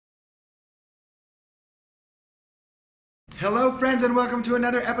Hello, friends, and welcome to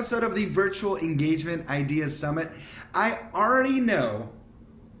another episode of the Virtual Engagement Ideas Summit. I already know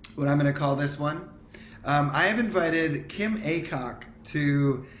what I'm going to call this one. I have invited Kim Aycock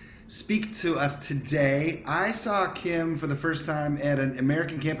to speak to us today. I saw Kim for the first time at an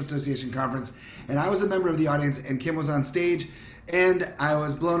American Camp Association conference, and I was a member of the audience, and Kim was on stage, and I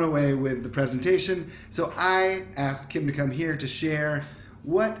was blown away with the presentation. So I asked Kim to come here to share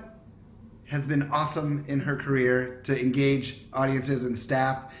what has been awesome in her career to engage audiences and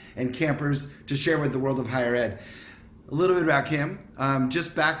staff and campers to share with the world of higher ed. A little bit about Kim.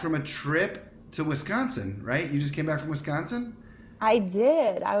 Just back from a trip to Wisconsin, right? You just came back from Wisconsin? I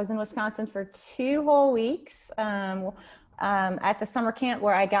did. I was in Wisconsin for 2 whole weeks at the summer camp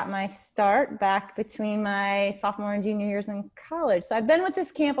where I got my start back between my sophomore and junior years in college. So I've been with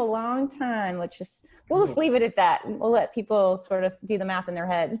this camp a long time. We'll just leave it at that. We'll let people sort of do the math in their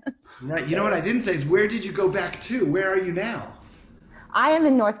head. Right. You know what I didn't say is, where did you go back to? Where are you now? I am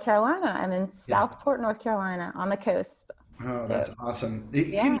in North Carolina. I'm in Southport, North Carolina, on the coast. Oh, that's awesome. You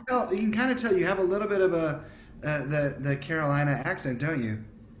can kind of tell you have a little bit of the Carolina accent, don't you?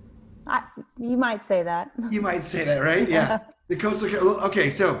 You might say that. You might say that, right? Yeah. The coastal.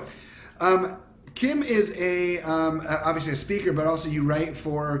 Okay, so Kim is obviously a speaker, but also you write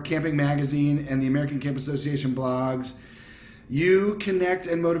for Camping Magazine and the American Camp Association blogs. You connect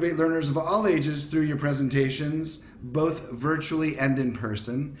and motivate learners of all ages through your presentations, both virtually and in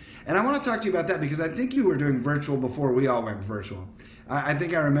person. And I want to talk to you about that because I think you were doing virtual before we all went virtual. I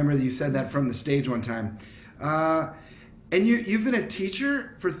think I remember that you said that from the stage one time. And you've been a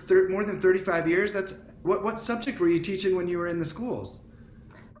teacher for more than 35 years. What subject were you teaching when you were in the schools?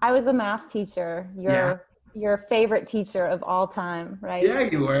 I was a math teacher, your favorite teacher of all time, right? Yeah,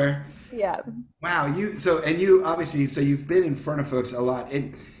 you were. Yeah. Wow. You obviously, so you've been in front of folks a lot.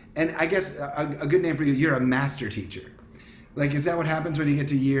 And I guess a good name for you, you're a master teacher. Like, is that what happens when you get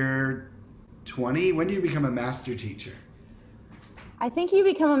to year 20? When do you become a master teacher? I think you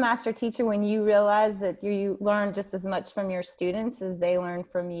become a master teacher when you realize that you learn just as much from your students as they learn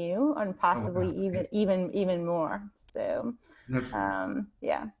from you, and possibly even more. So,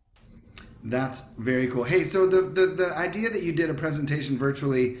 That's very cool. Hey, so the idea that you did a presentation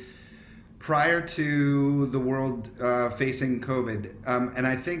virtually prior to the world facing COVID, and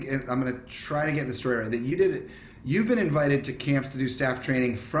I think I'm going to try to get the story right, that you've been invited to camps to do staff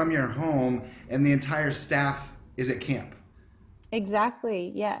training from your home, and the entire staff is at camp.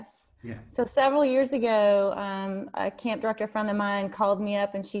 Exactly. Yes. Yeah. So several years ago, a camp director friend of mine called me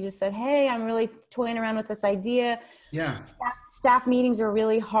up and she just said, "Hey, I'm really toying around with this idea. Yeah. Staff meetings are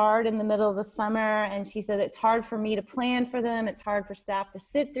really hard in the middle of the summer." And she said, "It's hard for me to plan for them. It's hard for staff to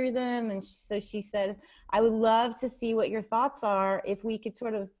sit through them." And so she said, "I would love to see what your thoughts are if we could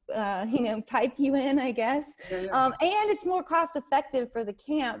sort of, pipe you in, I guess. Yeah. And it's more cost effective for the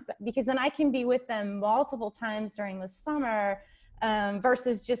camp because then I can be with them multiple times during the summer.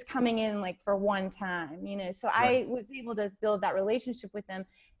 Versus just coming in like for one time, so I was able to build that relationship with them,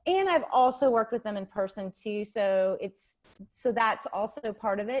 and I've also worked with them in person too. So that's also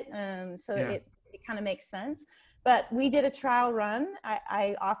part of it. It kind of makes sense, but we did a trial run.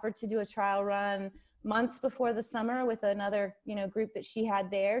 I offered to do a trial run months before the summer with another, group that she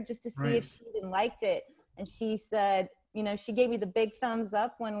had there just to see if she even liked it. And she said, she gave me the big thumbs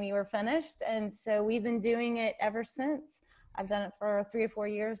up when we were finished. And so we've been doing it ever since. I've done it for 3 or 4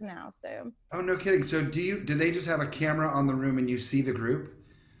 years now. So. Oh, no kidding. So do they just have a camera on the room and you see the group?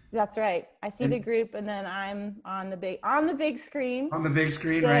 That's right. I see the group, and then I'm on the big screen. On the big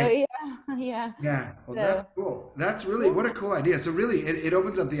screen, so, right? Yeah. Yeah. Well, that's cool. That's really what a cool idea. So really, it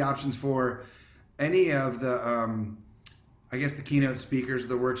opens up the options for any of the, the keynote speakers,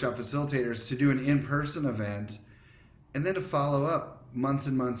 the workshop facilitators, to do an in-person event, and then to follow up months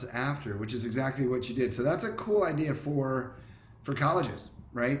and months after, which is exactly what you did. So that's a cool idea for colleges,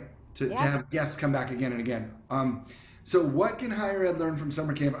 right? To have guests come back again and again. So what can higher ed learn from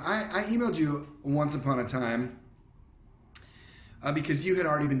summer camp? I emailed you once upon a time because you had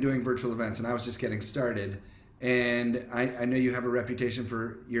already been doing virtual events and I was just getting started. And I know you have a reputation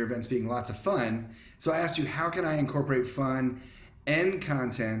for your events being lots of fun. So I asked you, how can I incorporate fun and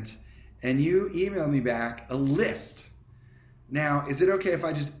content? And you emailed me back a list. Now, is it okay if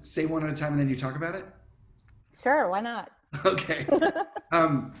I just say one at a time and then you talk about it? Sure, why not? Okay.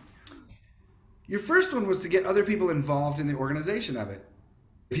 Your first one was to get other people involved in the organization of it.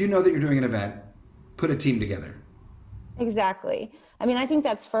 If you know that you're doing an event, put a team together. Exactly. I mean, I think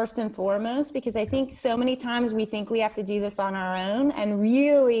that's first and foremost, because I think so many times we think we have to do this on our own. And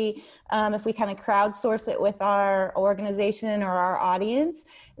really, if we kind of crowdsource it with our organization or our audience,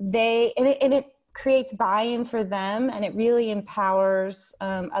 creates buy-in for them, and it really empowers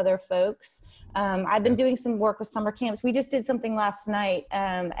other folks. I've been doing some work with summer camps. We just did something last night,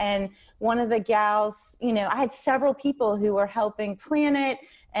 and one of the gals, you know, I had several people who were helping plan it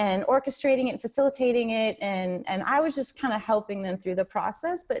and orchestrating it, facilitating it, and I was just kind of helping them through the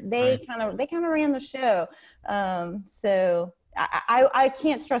process, but they kind of ran the show. So I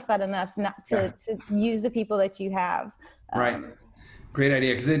can't stress that enough, not to use the people that you have. Right. Great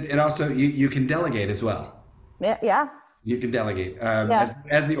idea. Because it also, you can delegate as well. Yeah. You can delegate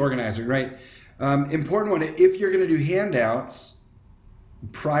as the organizer, right? Important one, if you're going to do handouts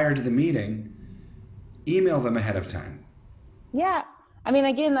prior to the meeting, email them ahead of time. Yeah. I mean,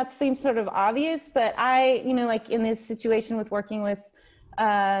 again, that seems sort of obvious, but I, you know, like in this situation with working with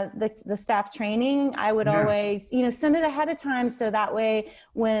the staff training, I would always, you know, send it ahead of time. So that way,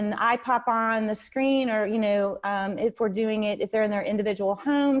 when I pop on the screen, or, you know, if we're doing it, if they're in their individual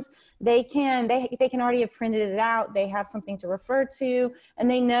homes, they can already have printed it out. They have something to refer to, and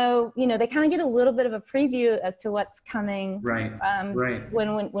they know, you know, they kind of get a little bit of a preview as to what's coming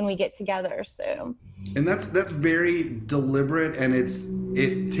when we get together. So, and that's very deliberate, and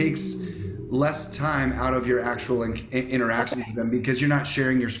it takes less time out of your actual interactions with them, because you're not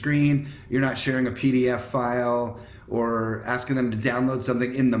sharing your screen, you're not sharing a PDF file, or asking them to download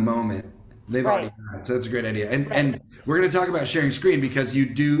something in the moment. They've already done it. So that's a great idea. And we're going to talk about sharing screen, because you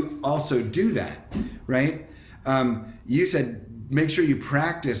do also do that, right? You said make sure you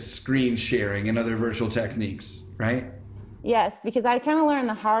practice screen sharing and other virtual techniques, right? Yes, because I kind of learned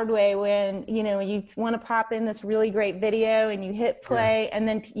the hard way when, you know, you want to pop in this really great video and you hit play, and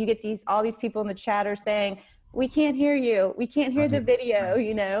then you get all these people in the chat are saying, we can't hear you, we can't hear the video,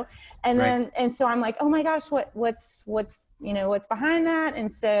 you know, and then, and so I'm like, oh my gosh, what's, you know, what's behind that?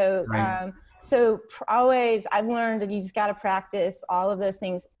 And so, always I've learned that you just got to practice all of those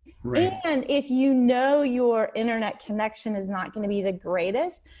things. And if you know your internet connection is not going to be the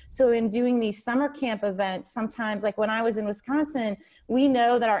greatest, so in doing these summer camp events, sometimes, like when I was in Wisconsin, we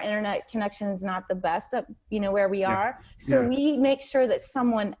know that our internet connection is not the best up, you know, where we are. So we make sure that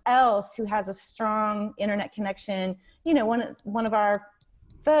someone else who has a strong internet connection, you know, one of our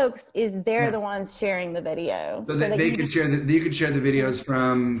folks they're the ones sharing the video, so that they can share you can share the videos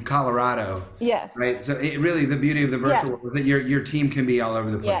from Colorado. Yes. Right. So really, the beauty of the virtual is that your team can be all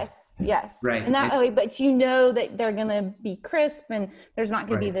over the place. Yes. Right. And that way, but you know that they're going to be crisp, and there's not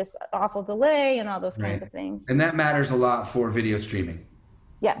going to be this awful delay and all those kinds of things. And that matters a lot for video streaming.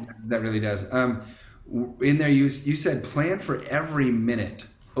 Yes. That really does. In there, you said plan for every minute,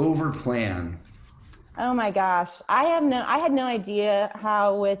 over plan. Oh my gosh. I had no idea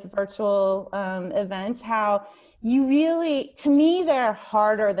how with virtual events, how you really, to me, they're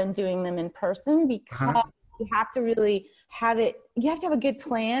harder than doing them in person, because you have to really you have to have a good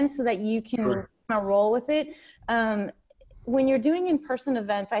plan so that you can kind of roll with it. When you're doing in-person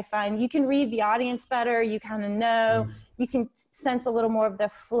events, I find you can read the audience better, you kind of know, you can sense a little more of the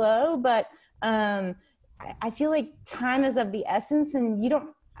flow, but I feel like time is of the essence, and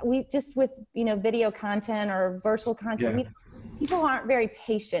we just with, you know, video content or virtual content, people aren't very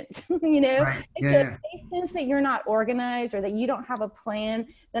patient, you know? If they sense that you're not organized or that you don't have a plan,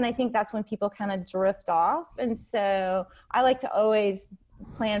 then I think that's when people kind of drift off. And so I like to always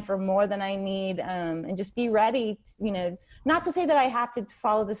plan for more than I need, and just be ready, you know, not to say that I have to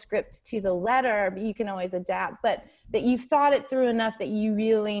follow the script to the letter, but you can always adapt, but that you've thought it through enough that you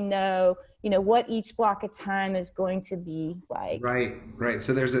really know, you know, what each block of time is going to be like. Right.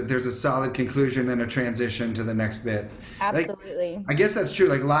 So there's a solid conclusion and a transition to the next bit. Absolutely. Like, I guess that's true.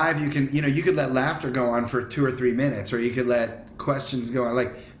 Like live, you could let laughter go on for 2 or 3 minutes, or you could let questions go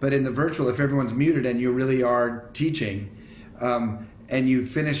on. But in the virtual, if everyone's muted and you really are teaching, and you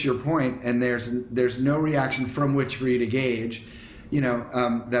finish your point and there's no reaction from which for you to gauge, you know,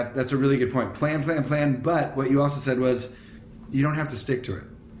 that's a really good point. Plan. But what you also said was, you don't have to stick to it.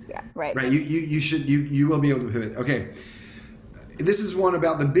 Yeah, right. You will be able to pivot. Okay. This is one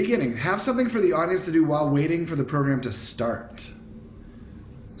about the beginning. Have something for the audience to do while waiting for the program to start.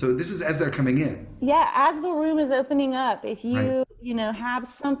 So this is as they're coming in. Yeah, as the room is opening up, if you have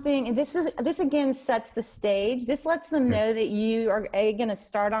something, and this again sets the stage. This lets them know that you are going to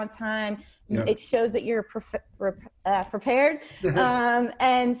start on time. Yep. It shows that you're prepared.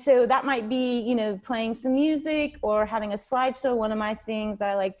 And so that might be, you know, playing some music or having a slideshow. One of my things that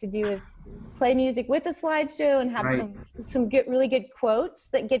I like to do is play music with a slideshow and have some really good quotes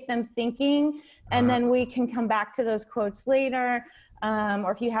that get them thinking. And then we can come back to those quotes later.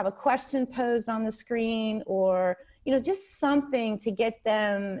 Or if you have a question posed on the screen, or, you know, just something to get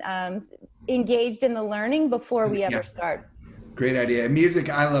them engaged in the learning before we ever start. Great idea. Music,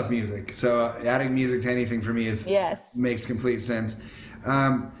 I love music. So adding music to anything for me Yes. makes complete sense.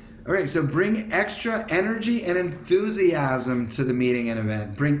 All right, so bring extra energy and enthusiasm to the meeting and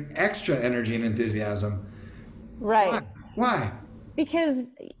event. Bring extra energy and enthusiasm. Right. Why? Because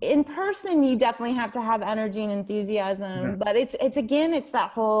in person you definitely have to have energy and Yeah. enthusiasm, but it's again, it's that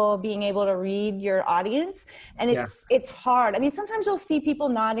whole being able to read your audience, and Yeah. it's hard. I mean, sometimes you'll see people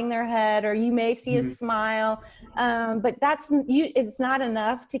nodding their head, or you may see a Mhm. smile, but it's not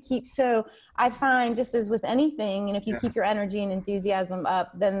enough to keep. So I find, just as with anything, and if you Yeah. keep your energy and enthusiasm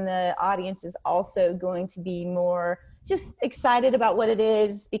up, then the audience is also going to be more just excited about what it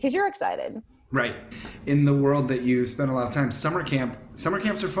is because you're excited. Right. In the world that you spend a lot of time, summer camps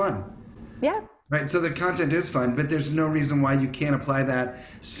are fun. Yeah. Right. So the content is fun, but there's no reason why you can't apply that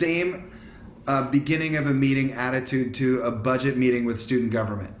same beginning of a meeting attitude to a budget meeting with student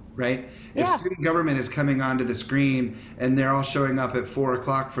government. Right. If Yeah. student government is coming onto the screen and they're all showing up at 4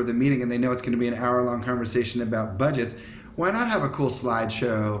 o'clock for the meeting and they know it's going to be an hour-long conversation about budgets, why not have a cool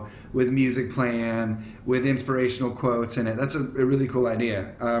slideshow with music playing, with inspirational quotes in it? That's a really cool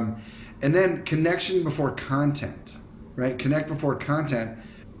idea. And then connection before content, right? Connect before content.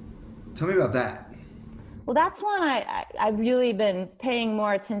 Tell me about that. Well, that's one I've really been paying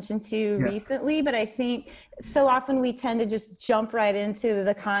more attention to Yeah. recently, but I think so often we tend to just jump right into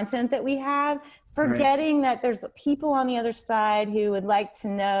the content that we have, forgetting that there's people on the other side who would like to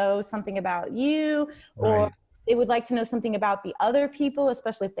know something about you, or Right. they would like to know something about the other people,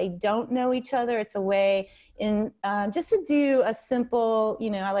 especially if they don't know each other. It's a way in just to do a simple,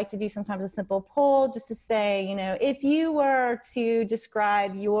 I like to do sometimes a simple poll just to say, if you were to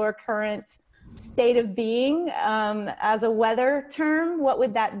describe your current state of being as a weather term, what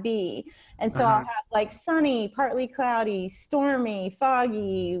would that be? And so I'll have like sunny, partly cloudy, stormy,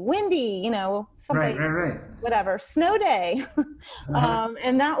 foggy, windy, something, Right. whatever, snow day.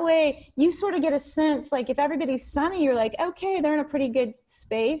 And that way you sort of get a sense, like if everybody's sunny, you're like, okay, they're in a pretty good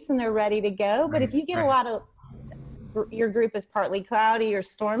space and they're ready to go. But if you get a lot of your group is partly cloudy or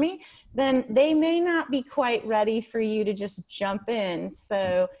stormy, then they may not be quite ready for you to just jump in.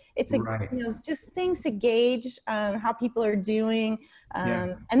 So it's just things to gauge how people are doing.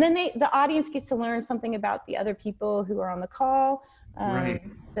 And then the audience gets to learn something about the other people who are on the call.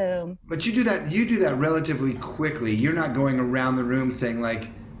 So, but you do that relatively quickly. You're not going around the room saying like,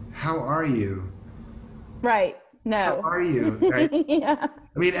 "How are you?" Right. No. How are you? Right? Yeah.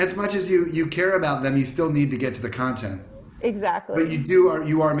 I mean, as much as you care about them, you still need to get to the content. Exactly. But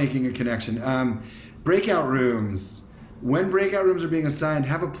you are making a connection. Breakout rooms. When breakout rooms are being assigned,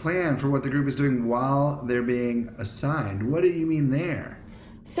 have a plan for what the group is doing while they're being assigned. What do you mean there?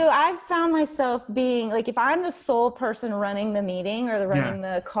 So I've found myself being like, if I'm the sole person running the meeting or running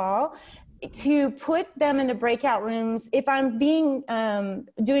the call, to put them into breakout rooms, if I'm doing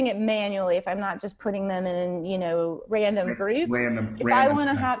it manually, if I'm not just putting them in, random groups, I want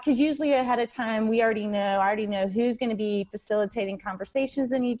to have, because usually ahead of time, I already know who's going to be facilitating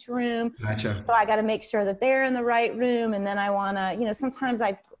conversations in each room. Gotcha. So I got to make sure that they're in the right room. And then I want to, sometimes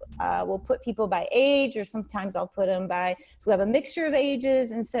I will put people by age, or sometimes I'll put them so we have a mixture of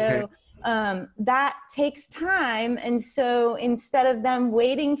ages. And so that takes time. And so instead of them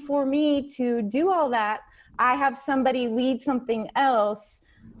waiting for me to do all that, I have somebody lead something else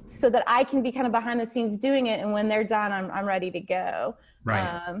so that I can be kind of behind the scenes doing it. And when they're done, I'm ready to go.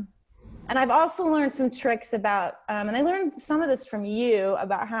 Right. And I've also learned some tricks about, and I learned some of this from you,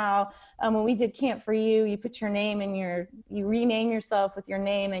 about how when we did Camp for You, you put your name and you rename yourself with your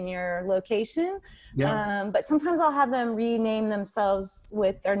name and your location. Yeah. But sometimes I'll have them rename themselves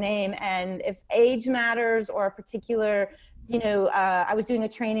with their name. And if age matters, or a particular, I was doing a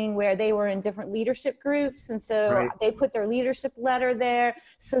training where they were in different leadership groups. And so they put their leadership letter there.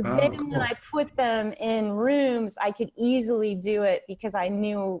 So then when I put them in rooms, I could easily do it because I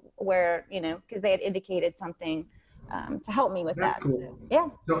knew where, because they had indicated something to help me with that. Cool. So, yeah.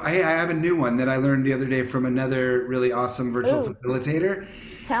 So I have a new one that I learned the other day from another really awesome virtual facilitator.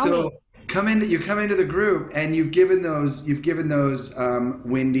 Tell me. You come into the group and you've given those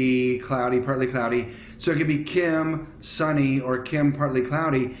windy, cloudy, partly cloudy. So it could be Kim sunny or Kim partly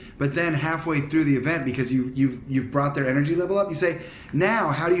cloudy. But then halfway through the event, because you've brought their energy level up, you say, now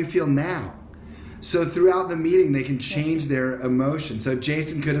how do you feel now? So throughout the meeting they can change their emotion. So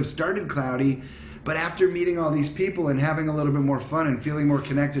Jason could have started cloudy, but after meeting all these people and having a little bit more fun and feeling more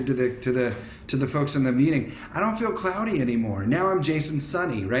connected to the folks in the meeting, I don't feel cloudy anymore. Now I'm Jason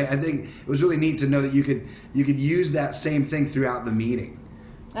Sunny, right? I think it was really neat to know that you could use that same thing throughout the meeting.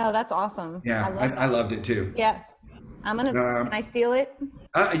 Oh, that's awesome. Yeah, I loved it too. Yeah. Can I steal it?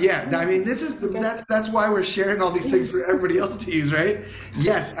 Yeah, I mean, that's why we're sharing all these things for everybody else to use, right?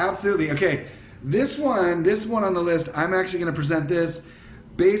 Yes, absolutely. Okay, this one on the list, I'm actually going to present this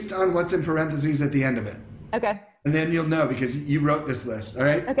based on what's in parentheses at the end of it. Okay. And then you'll know because you wrote this list, all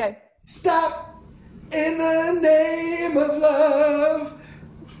right? Okay. Stop in the name of love.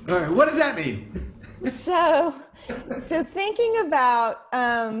 All right, what does that mean? So thinking about,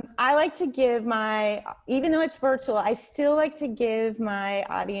 I like to give even though it's virtual, I still like to give my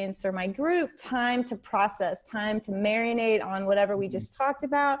audience or my group time to process, time to marinate on whatever we just talked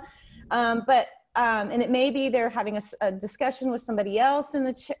about. And it may be they're having a discussion with somebody else in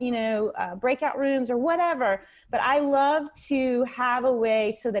the, breakout rooms or whatever. But I love to have a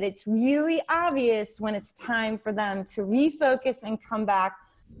way so that it's really obvious when it's time for them to refocus and come back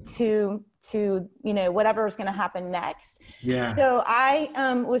to whatever is going to happen next. Yeah. So I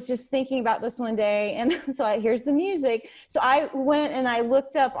was just thinking about this one day, and so here's the music. So I went and I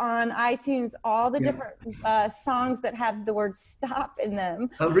looked up on iTunes all the different songs that have the word stop in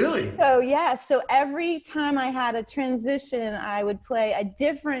them. Oh, really? So yeah. So every time I had a transition, I would play a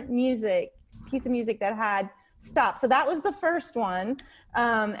different piece of music that had stop. So that was the first one,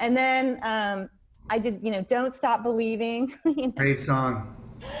 and then I did, Don't Stop Believing. Great song.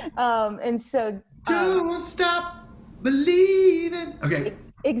 And so don't stop believing. Okay.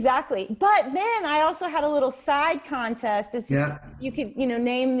 Exactly. But then I also had a little side contest. You could,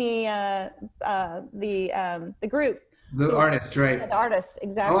 name the group. The artist, right? The artist,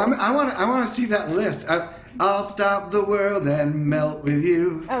 exactly. Oh, I want to see that list. I'll stop the world and melt with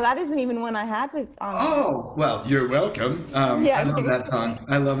you. Oh, that isn't even one I had with. Oh, well, you're welcome. I love that song.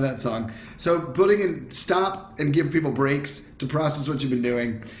 I love that song. So putting in stop and give people breaks to process what you've been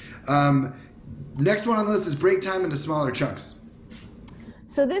doing. Next one on the list is break time into smaller chunks.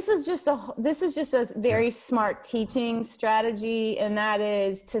 So this is just a very smart teaching strategy, and that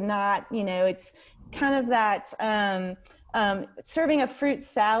is to not, it's kind of that serving a fruit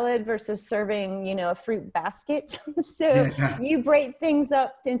salad versus serving, a fruit basket. So you break things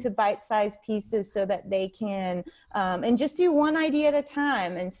up into bite-sized pieces so that they can, and just do one idea at a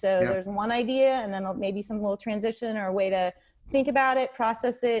time. And so there's one idea, and then maybe some little transition or a way to think about it,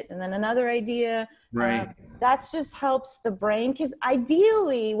 process it, and then another idea. Right. That just helps the brain, because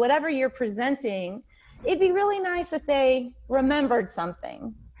ideally, whatever you're presenting, it'd be really nice if they remembered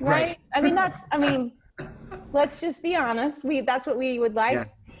something. Right? Let's just be honest. That's what we would like.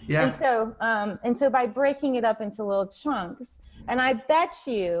 Yeah. And so by breaking it up into little chunks, and I bet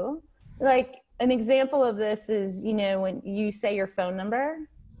you, like an example of this is, when you say your phone number.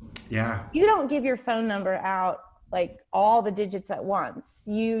 Yeah. You don't give your phone number out like all the digits at once.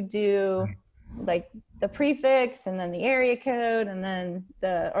 You do like the prefix and then the area code and then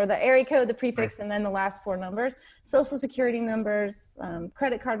the area code, the prefix, and then the last four numbers, social security numbers,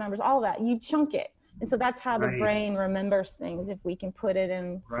 credit card numbers, all that. You chunk it. And so that's how the brain remembers things, if we can put it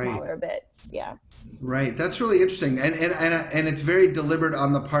in smaller bits. Yeah. Right. That's really interesting. And it's very deliberate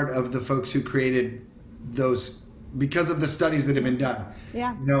on the part of the folks who created those, because of the studies that have been done.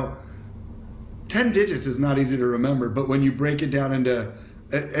 Yeah. 10 digits is not easy to remember, but when you break it down into,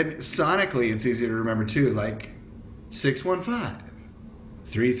 and sonically it's easier to remember too, like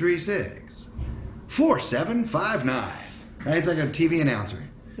 615-336-4759. Right? It's like a TV announcer.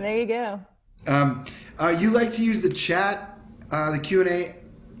 There you go. You like to use the chat, the Q&A.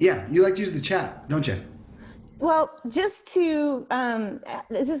 Yeah, you like to use the chat, don't you? Well, just to,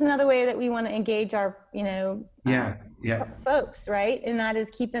 this is another way that we want to engage our, folks, right? And that is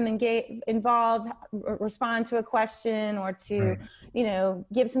keep them involved, respond to a question, or to,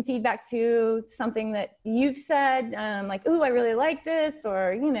 give some feedback to something that you've said, like, ooh, I really like this,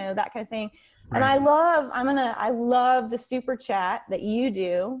 or, that kind of thing. And I love the super chat that you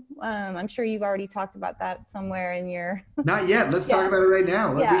do. I'm sure you've already talked about that somewhere in your. Not yet. Let's talk about it right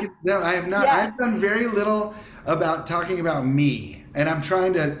now. No, I have not. Yeah. I've done very little about talking about me, and I'm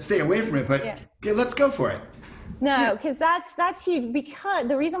trying to stay away from it. But let's go for it. No, because that's huge. Because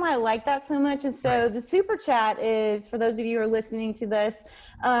the reason why I like that so much is the super chat is, for those of you who are listening to this,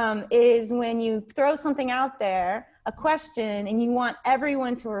 is when you throw something out there, a question, and you want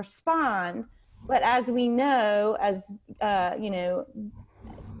everyone to respond. But as we know, as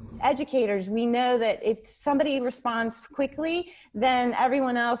educators, we know that if somebody responds quickly, then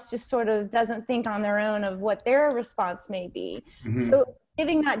everyone else just sort of doesn't think on their own of what their response may be. Mm-hmm. So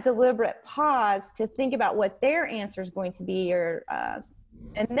giving that deliberate pause to think about what their answer is going to be,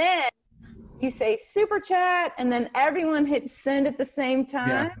 and then you say super chat, and then everyone hits send at the same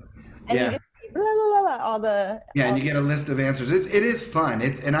time. And you just blah, blah, blah, and you get a list of answers. It is fun.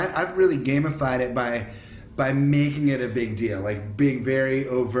 And I've really gamified it by by making it a big deal, like being very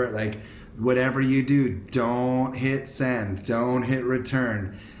overt, like whatever you do, don't hit send, don't hit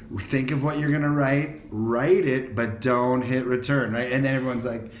return. Think of what you're going to write it, but don't hit return, right? And then everyone's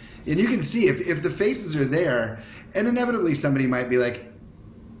like, and you can see if the faces are there, and inevitably somebody might be like,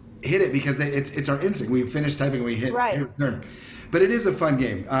 hit it because it's our instinct. We finish typing, we hit return. But it is a fun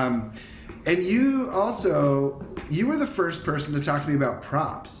game. And you were the first person to talk to me about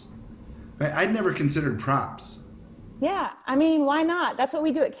props, right? I'd never considered props. Yeah, I mean, why not? That's what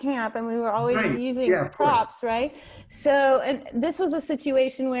we do at camp, and we were always using props, right? So, and this was a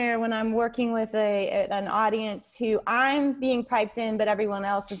situation where when I'm working with an audience who I'm being piped in, but everyone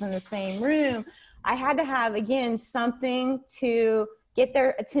else is in the same room, I had to have, again, something to get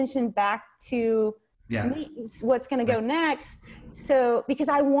their attention back to what's going to go next. So, because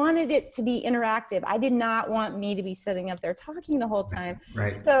I wanted it to be interactive. I did not want me to be sitting up there talking the whole time.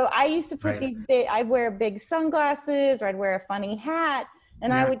 Right. So I used to put I'd wear big sunglasses, or I'd wear a funny hat,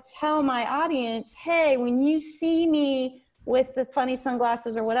 and I would tell my audience, hey, when you see me with the funny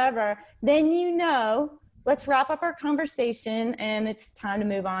sunglasses or whatever, then let's wrap up our conversation and it's time to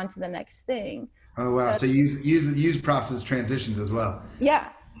move on to the next thing. Oh, wow. So use props as transitions as well. Yeah.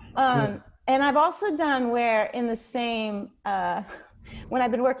 Cool. And I've also done where in the same, when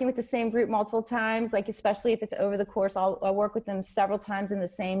I've been working with the same group multiple times, like especially if it's over the course, I'll work with them several times in the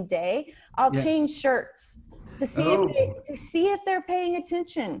same day. I'll change shirts to see if they're paying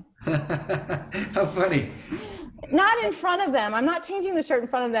attention. How funny. Not in front of them. I'm not changing the shirt in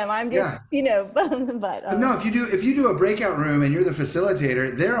front of them. I'm just, but no, if you do a breakout room and you're the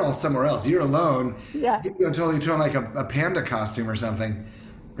facilitator, they're all somewhere else. You're alone. Yeah. You can totally turn on like a panda costume or something.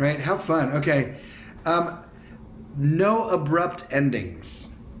 Right? How fun. Okay. No abrupt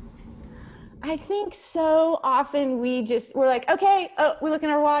endings. I think so often we're like, okay, we look at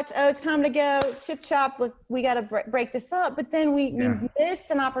our watch. Oh, it's time to go. Chip chop. Look, we got to break this up. But then we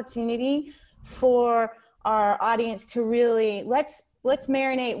missed an opportunity for our audience to really, let's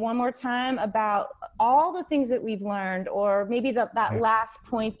marinate one more time about all the things that we've learned, or maybe that last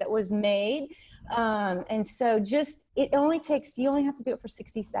point that was made. And so you only have to do it for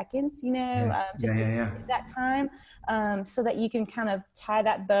 60 seconds, that time, so that you can kind of tie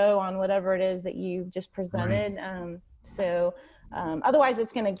that bow on whatever it is that you just presented. Otherwise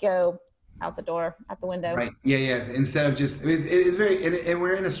it's going to go out the window. Right. Yeah. Instead of just, it is very, and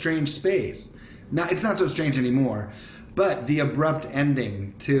we're in a strange space. Now, it's not so strange anymore, but the abrupt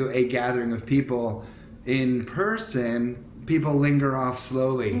ending to a gathering of people in person, people linger off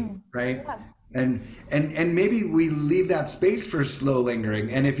slowly, right? Yeah. And maybe we leave that space for slow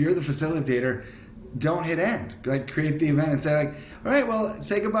lingering. And if you're the facilitator, don't hit end. Like, create the event and say, like, all right, well,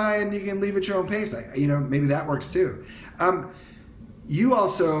 say goodbye and you can leave at your own pace. Maybe that works too. You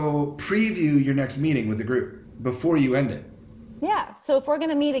also preview your next meeting with the group before you end it. Yeah. So if we're going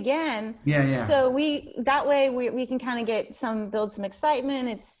to meet again, so that way we can kind of build some excitement.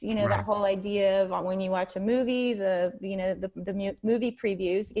 It's, that whole idea of when you watch a movie, the movie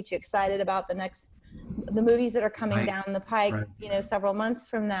previews get you excited about the movies that are coming down the pike, several months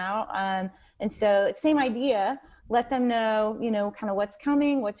from now. And so it's same idea. Let them know, kind of what's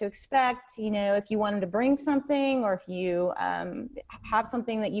coming, what to expect, if you want them to bring something, or if you have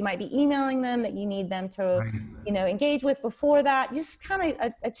something that you might be emailing them that you need them to, engage with before that. Just kind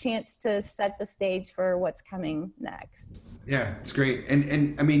of a chance to set the stage for what's coming next. Yeah, it's great.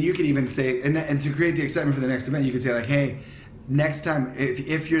 And I mean, you could even say, and to create the excitement for the next event, you could say like, hey, next time,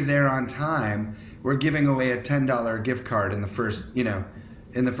 if you're there on time, we're giving away a $10 gift card in the first,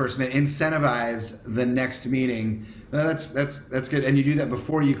 in the first minute. Incentivize the next meeting. That's good. And you do that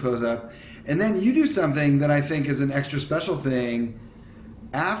before you close up. And then you do something that I think is an extra special thing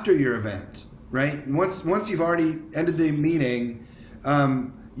after your event, right? Once you've already ended the meeting,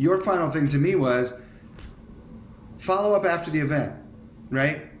 your final thing to me was follow up after the event,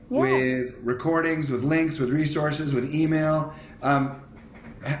 right? Yeah. With recordings, with links, with resources, with email.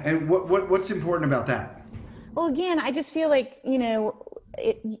 And what's important about that? Well, again, I just feel like, you'd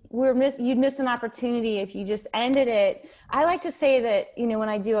miss an opportunity if you just ended it. I like to say that, when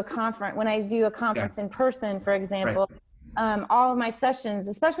I do a conference in person, for example, all of my sessions,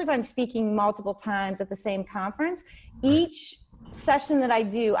 especially if I'm speaking multiple times at the same conference, each session that I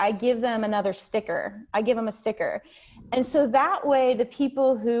do, I give them another sticker. I give them a sticker. And so that way the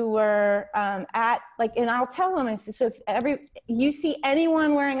people who were and I'll tell them, so if you see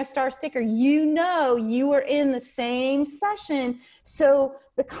anyone wearing a star sticker, you were in the same session. So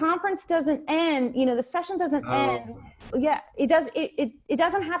the conference doesn't end, the session doesn't end Yeah, it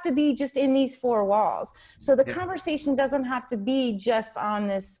doesn't have to be just in these four walls. So the conversation doesn't have to be just on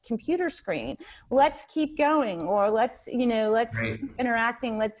this computer screen. Let's keep going, or let's keep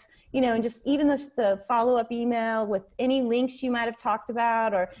interacting. Let's, and just even the follow-up email with any links you might have talked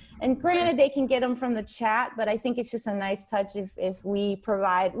about, and granted they can get them from the chat, but I think it's just a nice touch if we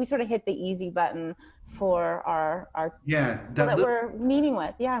sort of hit the easy button for our that we're meeting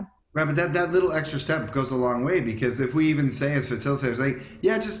with. Yeah. Right, but that little extra step goes a long way, because if we even say as facilitators, like,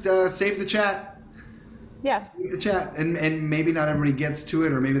 just save the chat. Yeah. Save the chat, and maybe not everybody gets to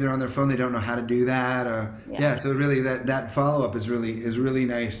it, or maybe they're on their phone, they don't know how to do that, or so really that follow up is really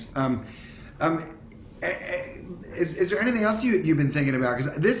nice. Is there anything else you've been thinking about?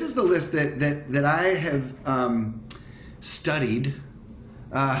 Because this is the list that I have studied.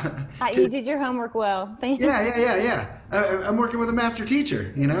 You did your homework well. Thank you. Yeah. I'm working with a master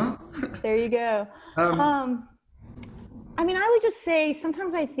teacher, There you go. I mean, I would just say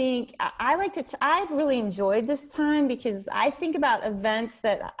sometimes I think I've really enjoyed this time, because I think about events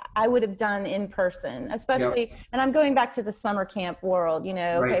that I would have done in person, especially, and I'm going back to the summer camp world,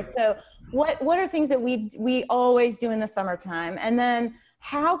 okay, so what are things that we always do in the summertime, and then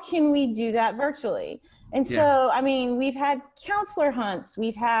how can we do that virtually? And so, I mean, we've had counselor hunts,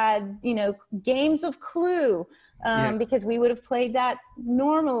 we've had, games of Clue, because we would have played that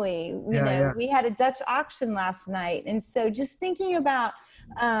normally. We had a Dutch auction last night. And so just thinking about,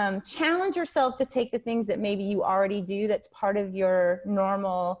 challenge yourself to take the things that maybe you already do that's part of your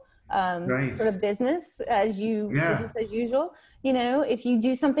normal sort of business as usual. If you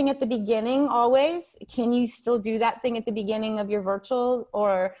do something at the beginning always, can you still do that thing at the beginning of your virtual,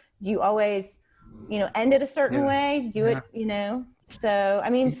 or do you always end it a certain way, do it, so, I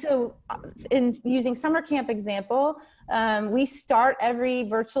mean, so in using summer camp example, we start every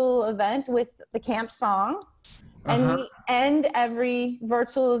virtual event with the camp song, and we end every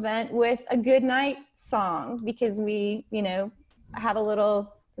virtual event with a good night song, because we, have a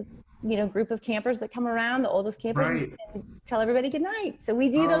little, group of campers that come around, the oldest campers, and tell everybody good night. So we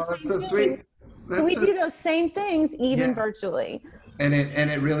do those same things. Sweet. So we do those same things even virtually. And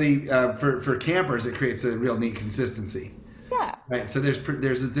it really for campers, it creates a real neat consistency. Yeah. Right. So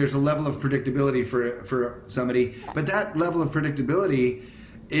there's a level of predictability for somebody, but that level of predictability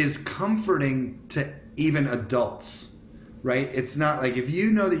is comforting to even adults, right? It's not like, if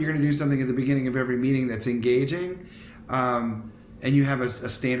you know that you're going to do something at the beginning of every meeting that's engaging, and you have a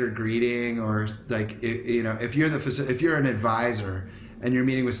standard greeting, or like, if you're an advisor and you're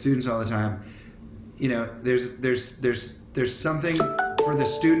meeting with students all the time, there's something for the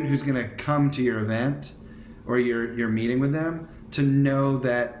student who's going to come to your event or your meeting with them to know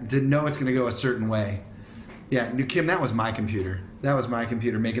it's going to go a certain way. Yeah, Kim, that was my computer. That was my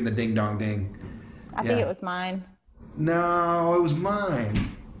computer making the ding dong ding. I think it was mine. No, it was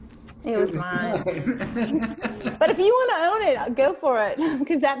mine. It was mine. But if you want to own it, go for it,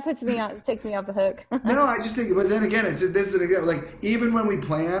 because that takes me off the hook. No, I just think, but then again, like, even when we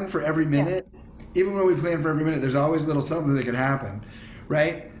plan for every minute. Even when we plan for every minute, there's always a little something that could happen,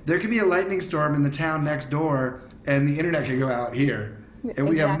 right? There could be a lightning storm in the town next door, and the internet could go out here, and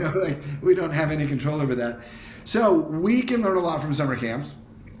we have we don't have any control over that. So we can learn a lot from summer camps,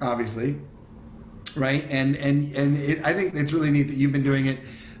 obviously, right? And I think it's really neat that you've been doing it,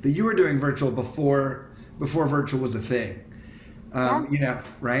 that you were doing virtual before virtual was a thing,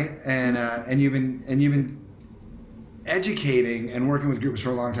 right? And you've been educating and working with groups for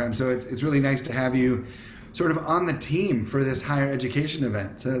a long time, so it's really nice to have you sort of on the team for this higher education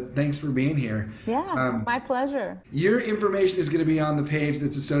event. So thanks for being here. Yeah, it's my pleasure. Your information is going to be on the page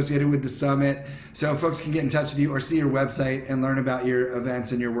that's associated with the summit, so folks can get in touch with you or see your website and learn about your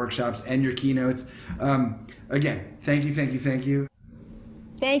events and your workshops and your keynotes. Again, thank you.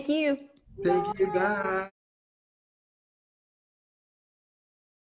 Thank you. Bye.